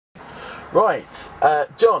Right,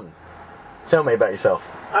 John, tell me about yourself.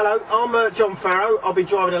 Hello, I'm John Farrow. I've been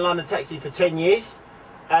driving a London taxi for 10 years,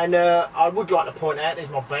 and I would like to point out, there's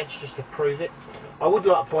my badge just to prove it. I would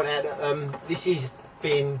like to point out that this has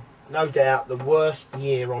been, no doubt, the worst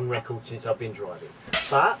year on record since I've been driving.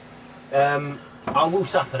 But I will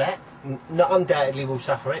suffer that. Undoubtedly will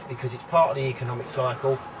suffer it because it's part of the economic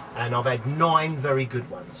cycle, and I've had 9 very good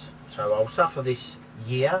ones. So I'll suffer this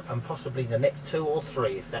year and possibly the next 2 or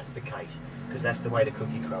 3 if that's the case, because that's the way the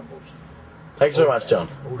cookie crumbles. Thanks very much, John.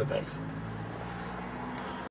 All the best.